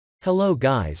Hello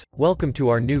guys, welcome to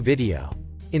our new video.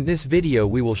 In this video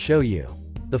we will show you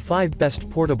the 5 best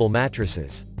portable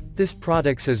mattresses. This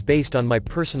product is based on my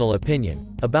personal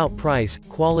opinion, about price,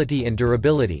 quality and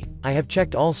durability. I have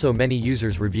checked also many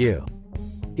users' review.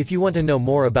 If you want to know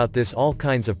more about this all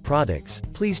kinds of products,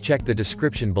 please check the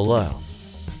description below.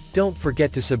 Don't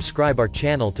forget to subscribe our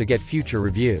channel to get future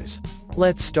reviews.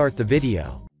 Let's start the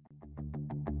video.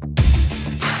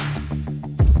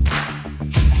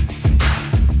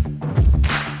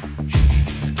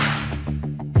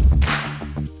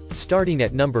 Starting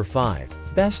at number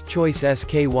 5. Best Choice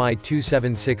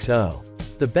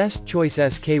SKY2760. The Best Choice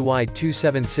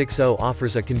SKY2760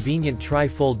 offers a convenient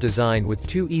tri-fold design with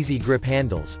 2 easy grip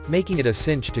handles, making it a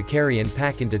cinch to carry and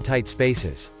pack into tight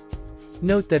spaces.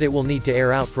 Note that it will need to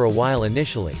air out for a while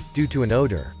initially, due to an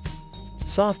odor.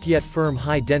 Soft yet firm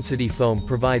high-density foam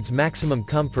provides maximum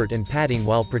comfort and padding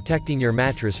while protecting your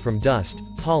mattress from dust,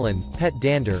 pollen, pet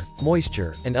dander,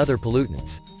 moisture, and other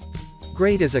pollutants.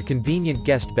 Great as a convenient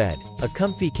guest bed, a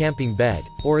comfy camping bed,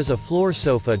 or as a floor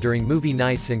sofa during movie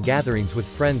nights and gatherings with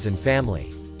friends and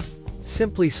family.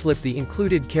 Simply slip the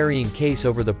included carrying case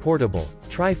over the portable,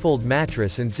 tri-fold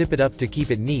mattress and zip it up to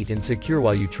keep it neat and secure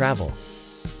while you travel.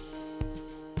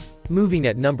 Moving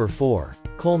at number 4.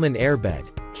 Coleman Airbed.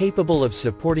 Capable of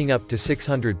supporting up to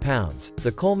 600 pounds,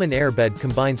 the Coleman Airbed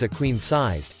combines a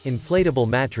queen-sized, inflatable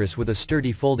mattress with a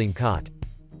sturdy folding cot.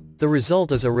 The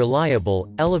result is a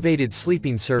reliable, elevated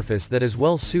sleeping surface that is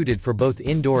well suited for both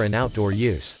indoor and outdoor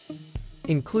use.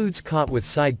 Includes cot with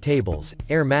side tables,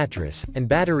 air mattress, and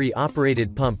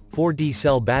battery-operated pump, 4D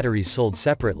cell batteries sold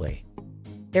separately.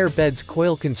 Airbed's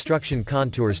coil construction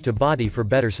contours to body for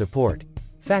better support.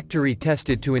 Factory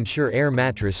tested to ensure air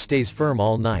mattress stays firm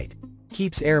all night.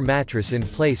 Keeps air mattress in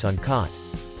place on cot.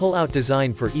 Pull-out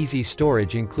design for easy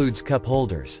storage includes cup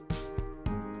holders.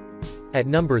 At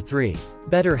number 3.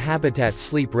 Better Habitat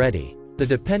SleepReady. The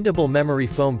dependable memory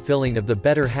foam filling of the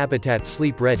Better Habitat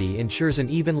SleepReady ensures an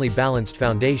evenly balanced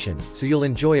foundation, so you'll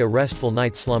enjoy a restful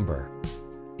night's slumber.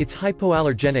 Its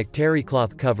hypoallergenic terry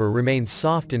cloth cover remains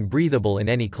soft and breathable in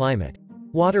any climate.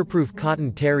 Waterproof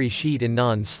cotton terry sheet and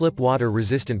non-slip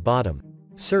water-resistant bottom.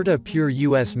 Certa Pure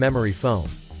US memory foam.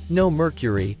 No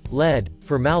mercury, lead,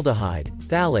 formaldehyde,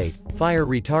 phthalate, fire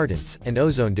retardants, and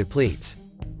ozone depletes.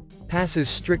 Passes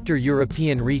stricter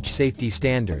European REACH safety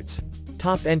standards.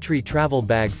 Top entry travel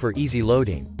bag for easy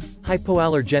loading.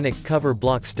 Hypoallergenic cover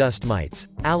blocks dust mites,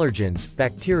 allergens,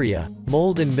 bacteria,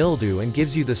 mold and mildew and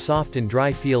gives you the soft and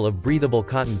dry feel of breathable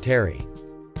cotton terry.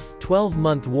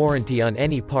 12-month warranty on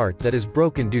any part that is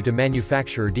broken due to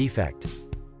manufacturer defect.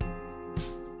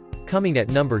 Coming at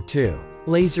number 2.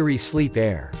 Lazery Sleep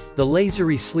Air. The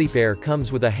Lazery Sleep Air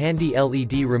comes with a handy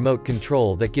LED remote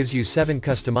control that gives you 7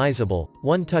 customizable,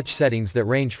 one-touch settings that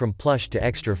range from plush to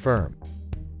extra firm.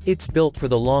 It's built for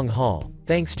the long haul,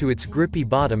 thanks to its grippy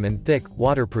bottom and thick,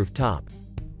 waterproof top.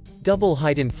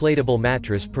 Double-height inflatable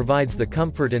mattress provides the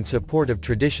comfort and support of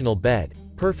traditional bed,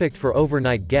 perfect for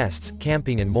overnight guests,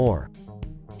 camping and more.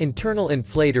 Internal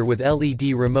inflator with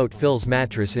LED remote fills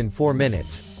mattress in 4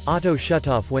 minutes. Auto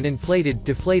shutoff when inflated,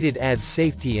 deflated adds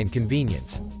safety and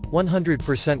convenience. 100%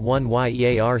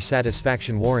 1-year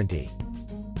satisfaction warranty.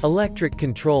 Electric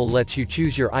control lets you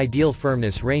choose your ideal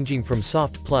firmness ranging from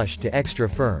soft plush to extra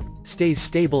firm, stays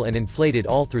stable and inflated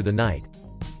all through the night.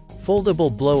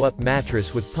 Foldable blow-up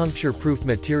mattress with puncture-proof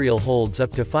material holds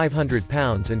up to 500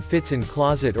 pounds and fits in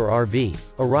closet or RV,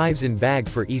 arrives in bag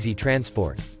for easy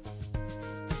transport.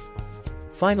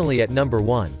 Finally at number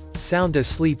 1. Sound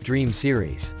Asleep Dream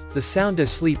Series. The Sound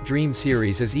Asleep Dream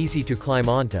Series is easy to climb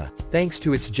onto, thanks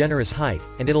to its generous height,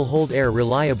 and it'll hold air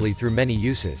reliably through many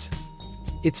uses.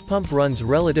 Its pump runs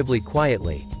relatively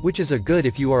quietly, which is a good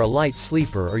if you are a light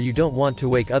sleeper or you don't want to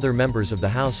wake other members of the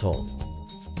household.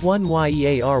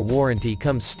 1-year warranty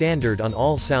comes standard on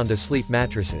all Sound Asleep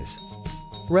mattresses.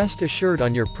 Rest assured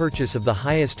on your purchase of the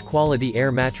highest quality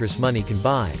air mattress money can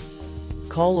buy.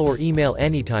 Call or email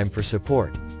anytime for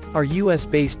support. Our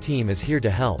US-based team is here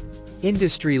to help.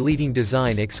 Industry-leading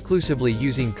design exclusively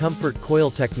using comfort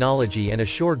coil technology and a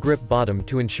Sure grip bottom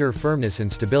to ensure firmness and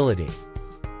stability.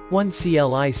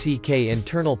 1-click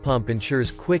internal pump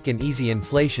ensures quick and easy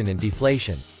inflation and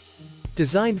deflation.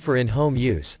 Designed for in-home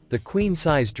use, the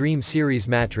queen-size Dream Series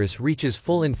mattress reaches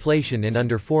full inflation in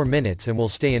under 4 minutes and will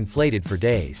stay inflated for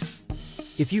days.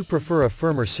 If you prefer a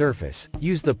firmer surface,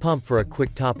 use the pump for a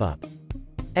quick top-up.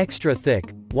 Extra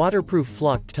thick, waterproof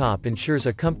flocked top ensures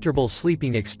a comfortable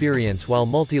sleeping experience while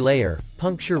multi-layer,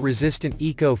 puncture-resistant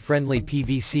eco-friendly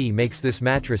PVC makes this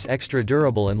mattress extra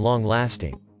durable and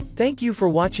long-lasting. Thank you for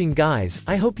watching guys,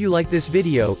 I hope you like this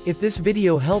video. If this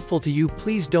video helpful to you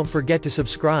please don't forget to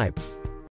subscribe.